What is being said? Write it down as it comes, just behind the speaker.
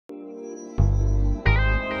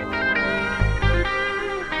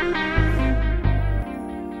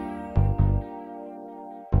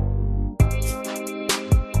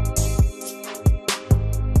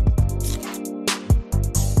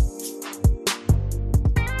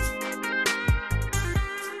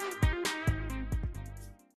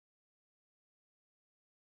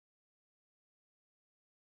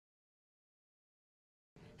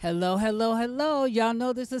Hello, hello, hello. Y'all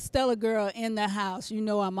know this is Stella Girl in the house. You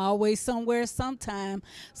know I'm always somewhere sometime.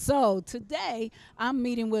 So today I'm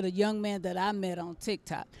meeting with a young man that I met on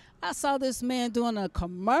TikTok. I saw this man doing a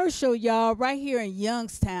commercial, y'all, right here in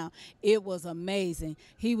Youngstown. It was amazing.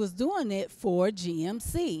 He was doing it for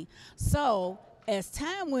GMC. So as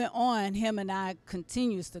time went on, him and I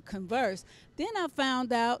continues to converse. Then I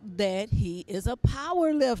found out that he is a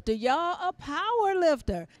power lifter, y'all, a power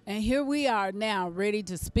lifter. And here we are now, ready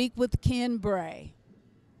to speak with Ken Bray.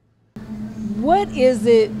 What is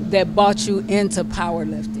it that brought you into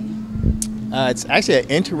powerlifting? It's actually an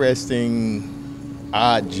interesting,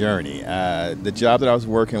 odd journey. The job that I was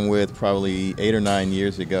working with probably 8 or 9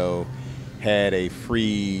 years ago had a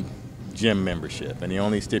free gym membership, and the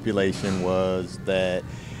only stipulation was that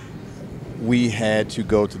we had to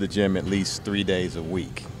go to the gym at least 3 days a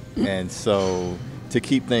week. And so to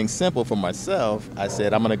keep things simple for myself, I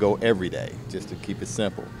said I'm going to go every day just to keep it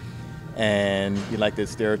simple. And like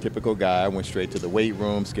this stereotypical guy, I went straight to the weight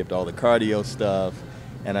room, skipped all the cardio stuff,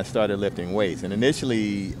 and I started lifting weights. And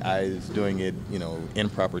initially I was doing it,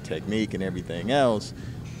 improper technique and everything else.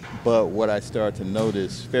 But what I started to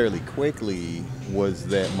notice fairly quickly was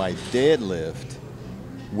that my deadlift,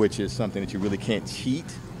 which is something that you really can't cheat,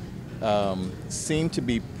 seemed to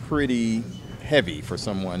be pretty heavy for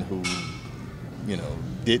someone who,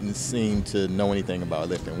 didn't seem to know anything about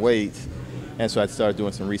lifting weights. And so I started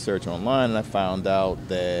doing some research online, and I found out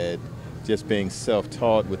that just being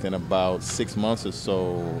self-taught within about 6 months or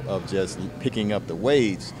so of just picking up the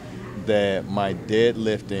weights, that my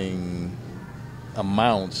deadlifting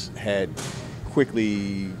amounts had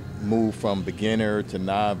quickly moved from beginner to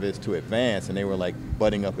novice to advanced, and they were like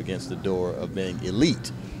butting up against the door of being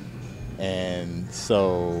elite. And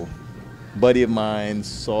so a buddy of mine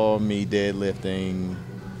saw me deadlifting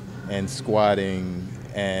and squatting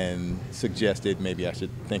and suggested maybe I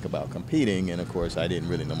should think about competing, and of course I didn't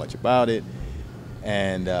really know much about it.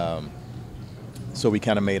 And so we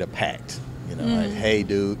kind of made a pact, like, hey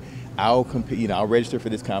dude, I'll compete, I'll register for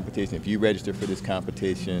this competition if you register for this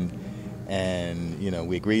competition. And,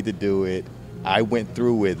 we agreed to do it. I went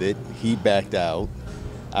through with it. He backed out.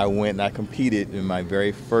 I went and I competed in my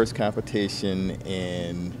very first competition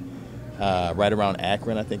in right around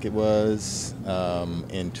Akron, I think it was,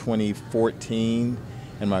 in 2014.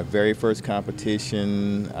 In my very first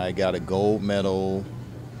competition, I got a gold medal,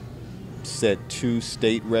 set 2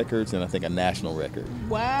 state records, and I think a national record.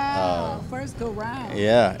 Wow, first go round.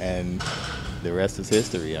 Yeah, and the rest is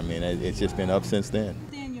history. I mean, it's just been up since then.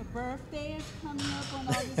 Then your birthday is coming up on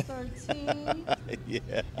August 13th.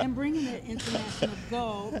 Yeah. And bringing the international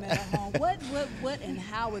gold medal home. What and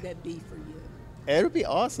how would that be for you? It would be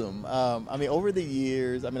awesome. Over the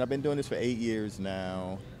years, I've been doing this for 8 years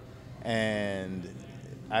now, and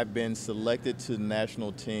I've been selected to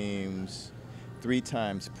national teams 3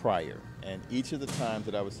 times prior. And each of the times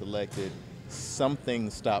that I was selected, something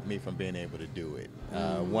stopped me from being able to do it.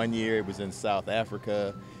 One year it was in South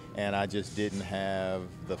Africa, and I just didn't have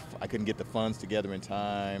I couldn't get the funds together in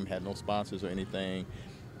time, had no sponsors or anything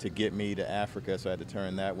to get me to Africa, so I had to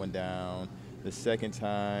turn that one down. The second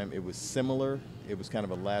time it was similar. It was kind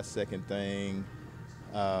of a last second thing,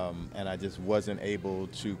 and I just wasn't able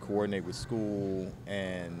to coordinate with school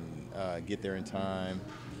and get there in time.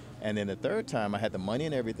 And then the third time, I had the money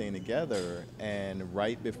and everything together, and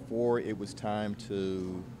right before it was time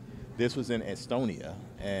to, this was in Estonia,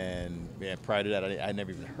 and prior to that, I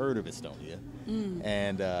never even heard of Estonia.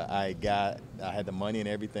 And I had the money and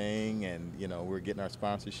everything, and we were getting our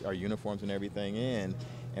sponsors, our uniforms and everything in,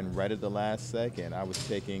 and right at the last second, I was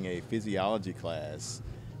taking a physiology class,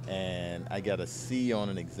 and I got a C on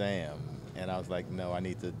an exam, and I was like, no, I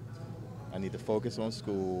need to focus on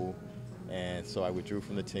school. And so I withdrew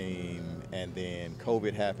from the team, and then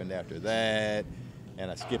COVID happened after that, and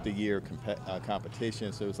I skipped a year of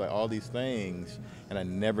competition. So it was like all these things, and I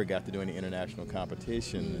never got to do any international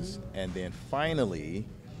competitions. And then finally,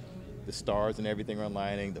 the stars and everything are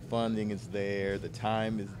aligning. The funding is there, the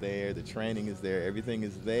time is there, the training is there, everything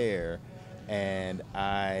is there. And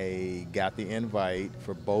I got the invite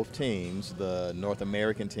for both teams, the North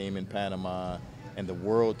American team in Panama and the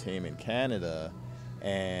world team in Canada.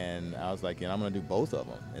 And I was like, I'm going to do both of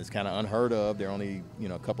them. It's kind of unheard of. They're only,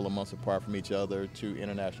 a couple of months apart from each other, 2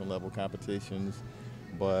 international level competitions.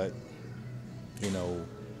 But,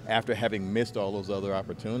 after having missed all those other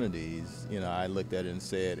opportunities, I looked at it and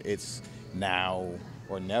said, it's now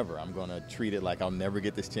or never. I'm going to treat it like I'll never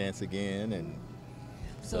get this chance again. And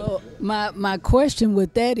So my question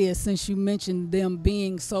with that is, since you mentioned them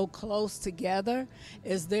being so close together,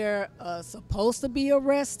 is there supposed to be a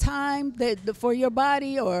rest time for your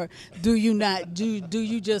body, or do you not do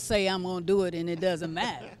you just say I'm gonna do it and it doesn't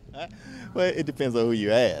matter? Well, it depends on who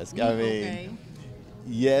you ask. I mean, Okay.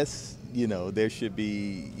 yes, there should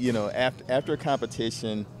be, after a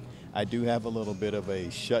competition, I do have a little bit of a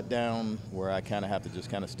shutdown where I kind of have to just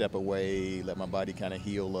kind of step away, let my body kind of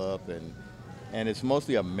heal up, and it's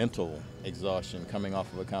mostly a mental exhaustion coming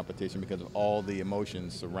off of a competition because of all the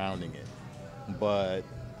emotions surrounding it. But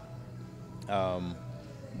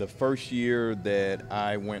the first year that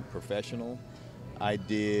I went professional, I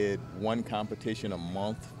did one competition a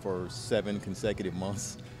month for 7 consecutive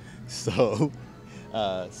months. So,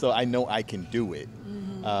 so I know I can do it.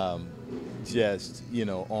 Just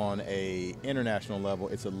on a international level,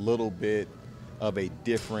 it's a little bit of a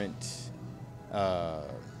different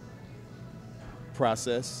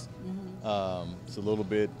process. It's a little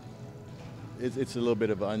bit. It's a little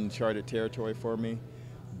bit of uncharted territory for me,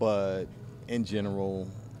 but in general,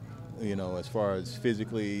 as far as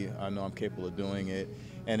physically, I know I'm capable of doing it,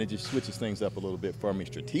 and it just switches things up a little bit for me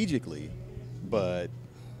strategically. But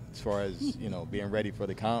as far as being ready for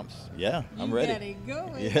the comps, yeah, I'm ready. Got it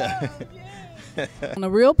going. Yeah. On a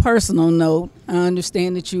real personal note, I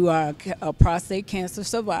understand that you are a prostate cancer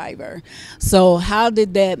survivor. So how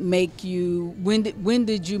did that make you? When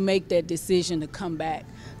did you make that decision to come back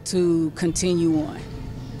to continue on?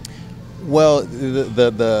 Well,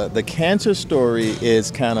 the cancer story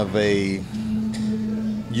is kind of a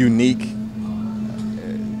unique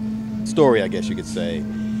story, I guess you could say.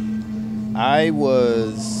 I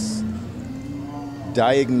was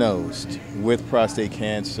diagnosed with prostate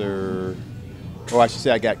cancer, or I should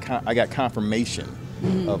say I got confirmation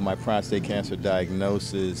of my prostate cancer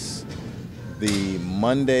diagnosis the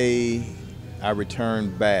Monday I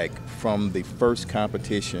returned back from the first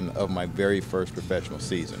competition of my very first professional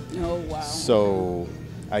season. Oh, wow. So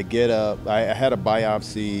I get up, I had a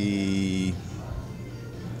biopsy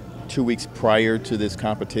 2 weeks prior to this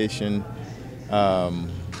competition.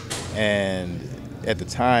 And at the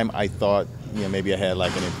time I thought, maybe I had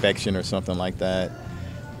like an infection or something like that.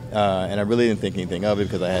 And I really didn't think anything of it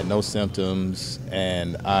because I had no symptoms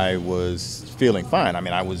and I was feeling fine. I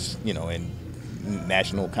mean, I was, in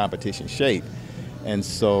national competition shape. And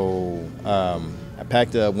so I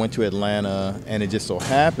packed up, went to Atlanta, and it just so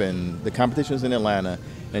happened, the competition was in Atlanta,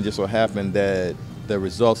 and it just so happened that the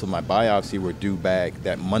results of my biopsy were due back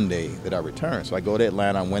that Monday that I returned. So I go to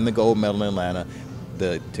Atlanta, I win the gold medal in Atlanta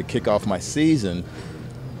to kick off my season,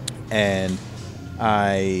 and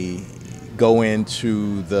I go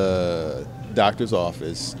into the doctor's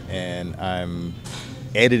office, and I'm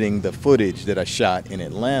editing the footage that I shot in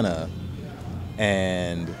Atlanta,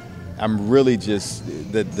 and I'm really just,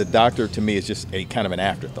 the doctor to me is just a kind of an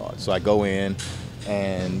afterthought. So I go in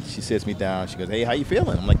and she sits me down. She goes, "Hey, how you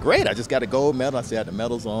feeling?" I'm like, "Great, I just got a gold medal." I still had the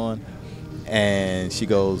medals on. And she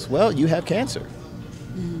goes, "Well, you have cancer."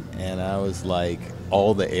 And I was like,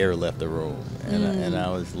 all the air left the room. And I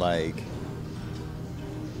was like,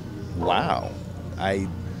 wow, I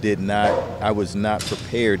was not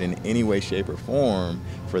prepared in any way, shape, or form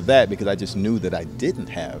for that because I just knew that I didn't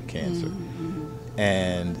have cancer.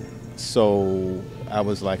 And so I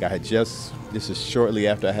was like, this is shortly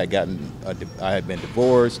after I had I had been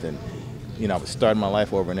divorced, and I was starting my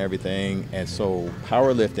life over and everything. And so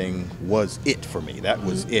powerlifting was it for me. That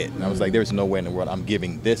was it. And I was like, there's no way in the world I'm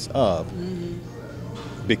giving this up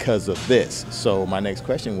because of this. So my next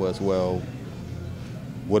question was, well,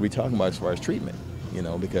 what are we talking about as far as treatment?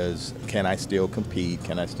 Because can I still compete?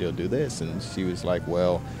 Can I still do this? And she was like,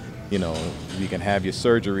 well, you can have your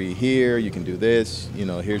surgery here, you can do this,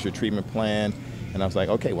 here's your treatment plan. And I was like,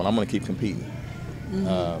 okay, well, I'm going to keep competing.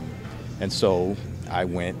 And so I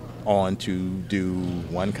went on to do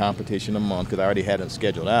one competition a month because I already had it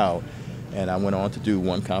scheduled out. And I went on to do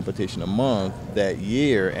one competition a month that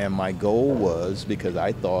year. And my goal was, because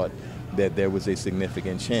I thought that there was a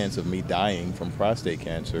significant chance of me dying from prostate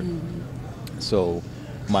cancer. So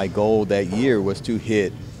my goal that year was to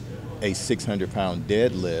hit a 600-pound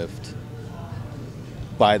deadlift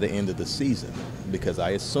by the end of the season, because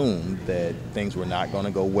I assumed that things were not going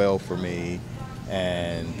to go well for me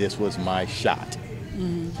and this was my shot.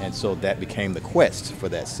 And so that became the quest for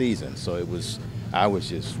that season. So I was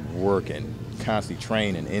just working, constantly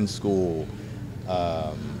training in school,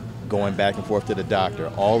 going back and forth to the doctor,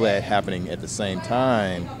 all that happening at the same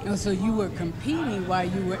time. Oh, so you were competing while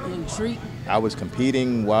you were in treatment? I was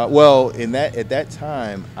competing at that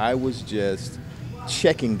time, I was just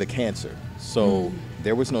checking the cancer. So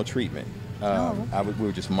there was no treatment. We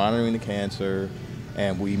were just monitoring the cancer.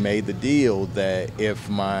 And we made the deal that if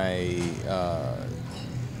my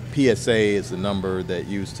PSA is the number that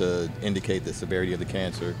used to indicate the severity of the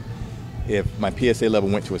cancer, if my PSA level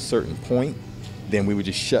went to a certain point, then we would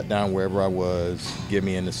just shut down wherever I was, get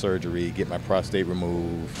me into surgery, get my prostate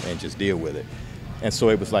removed, and just deal with it. And so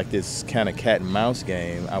it was like this kind of cat and mouse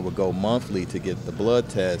game. I would go monthly to get the blood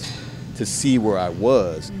test to see where I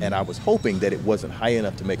was, and I was hoping that it wasn't high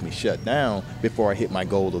enough to make me shut down before I hit my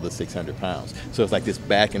goal of the 600 pounds. So it's like this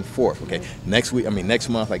back and forth. Okay, next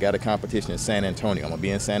month I got a competition in San Antonio. I'm gonna be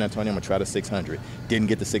in San Antonio. I'm gonna try the 600. Didn't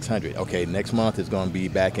get the 600. Okay, next month is gonna be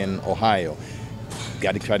back in Ohio.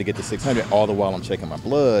 Got to try to get to 600. All the while I'm checking my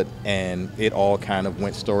blood, and it all kind of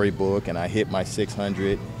went storybook, and I hit my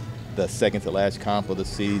 600. The second to last comp of the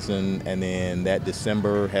season, and then that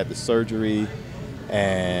December had the surgery,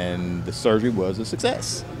 and the surgery was a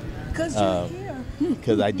success. Because you're here.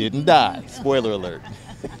 Because I didn't die. Spoiler alert.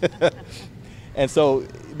 And so,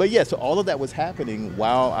 but yeah, so all of that was happening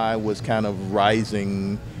while I was kind of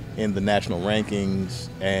rising in the national rankings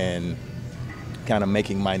and kind of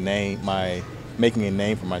making a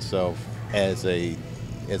name for myself as a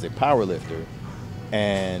power lifter.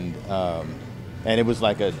 And it was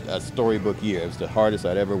like a storybook year. It was the hardest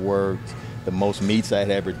I'd ever worked, the most meets I'd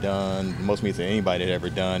ever done, the most meets that anybody had ever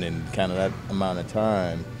done in kind of that amount of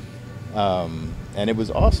time. And it was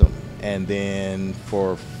awesome. And then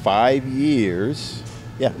for 5 years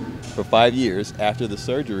after the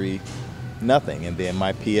surgery, nothing. And then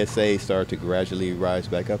my PSA started to gradually rise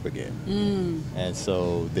back up again. And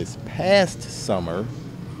so this past summer,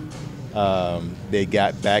 they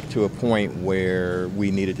got back to a point where we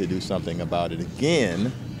needed to do something about it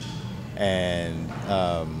again. And,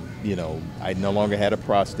 I no longer had a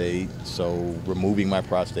prostate, so removing my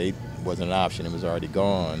prostate wasn't an option. It was already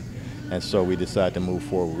gone. And so we decided to move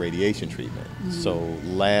forward with radiation treatment. So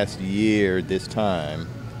last year, this time,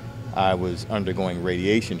 I was undergoing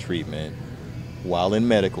radiation treatment while in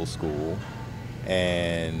medical school.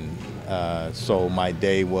 And so my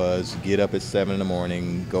day was get up at 7 in the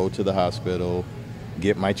morning, go to the hospital,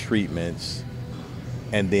 get my treatments,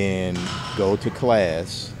 and then go to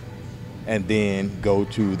class, and then go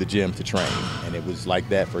to the gym to train. And it was like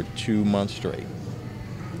that for 2 months straight.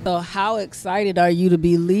 So how excited are you to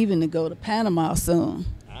be leaving to go to Panama soon?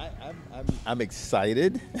 I'm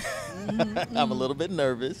excited. I'm a little bit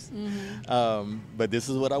nervous, but this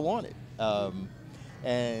is what I wanted.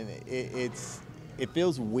 And it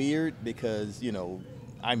feels weird because,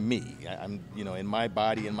 I'm me. I'm, in my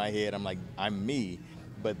body, in my head, I'm like, I'm me.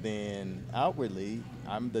 But then outwardly,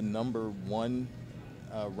 I'm the #1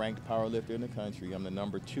 ranked powerlifter in the country. I'm the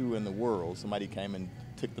 #2 in the world. Somebody came and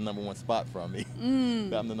took the #1 spot from me.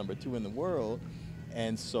 But I'm the #2 in the world.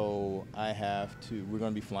 And so we're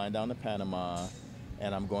going to be flying down to Panama,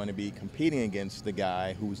 and I'm going to be competing against the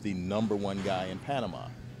guy who's the #1 guy in Panama.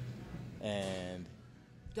 And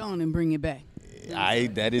Go on and bring it back.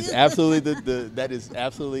 that is absolutely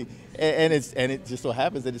and it just so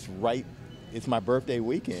happens that it's my birthday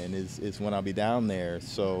weekend is when I'll be down there.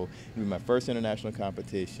 So it'll be my first international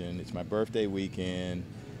competition. It's my birthday weekend,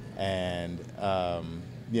 and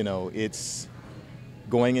it's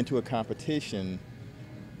going into a competition.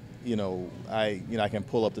 I can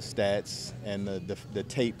pull up the stats and the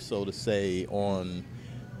tape, so to say, on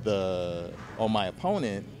my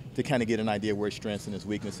opponent to kind of get an idea where his strengths and his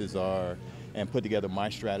weaknesses are, and put together my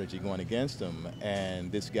strategy going against him.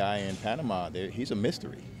 And this guy in Panama, he's a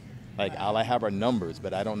mystery. Like, all I have are numbers,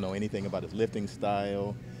 but I don't know anything about his lifting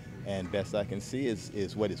style. And best I can see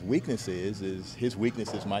is what his weakness is his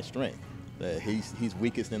weakness is my strength. He's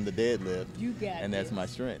weakest in the deadlift, and that's my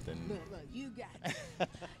strength. And look, you got this.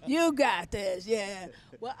 You got this, yeah.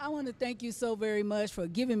 Well, I want to thank you so very much for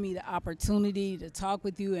giving me the opportunity to talk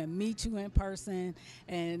with you and meet you in person.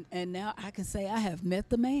 And now I can say I have met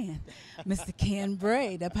the man, Mr. Ken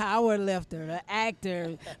Bray, the power lifter, the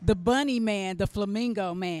actor, the bunny man, the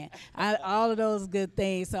flamingo man, all of those good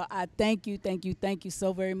things. So I thank you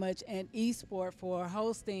so very much. And Esport for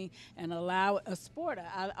hosting and allow Esporta.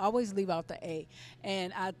 I always leave out the A.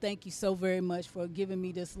 And I thank you so very much for giving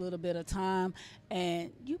me this little bit of time.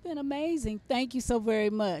 And you've been amazing. Thank you so very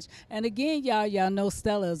much. And again, y'all know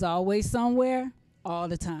Stella is always somewhere, all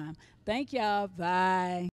the time. Thank y'all.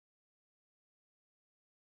 Bye.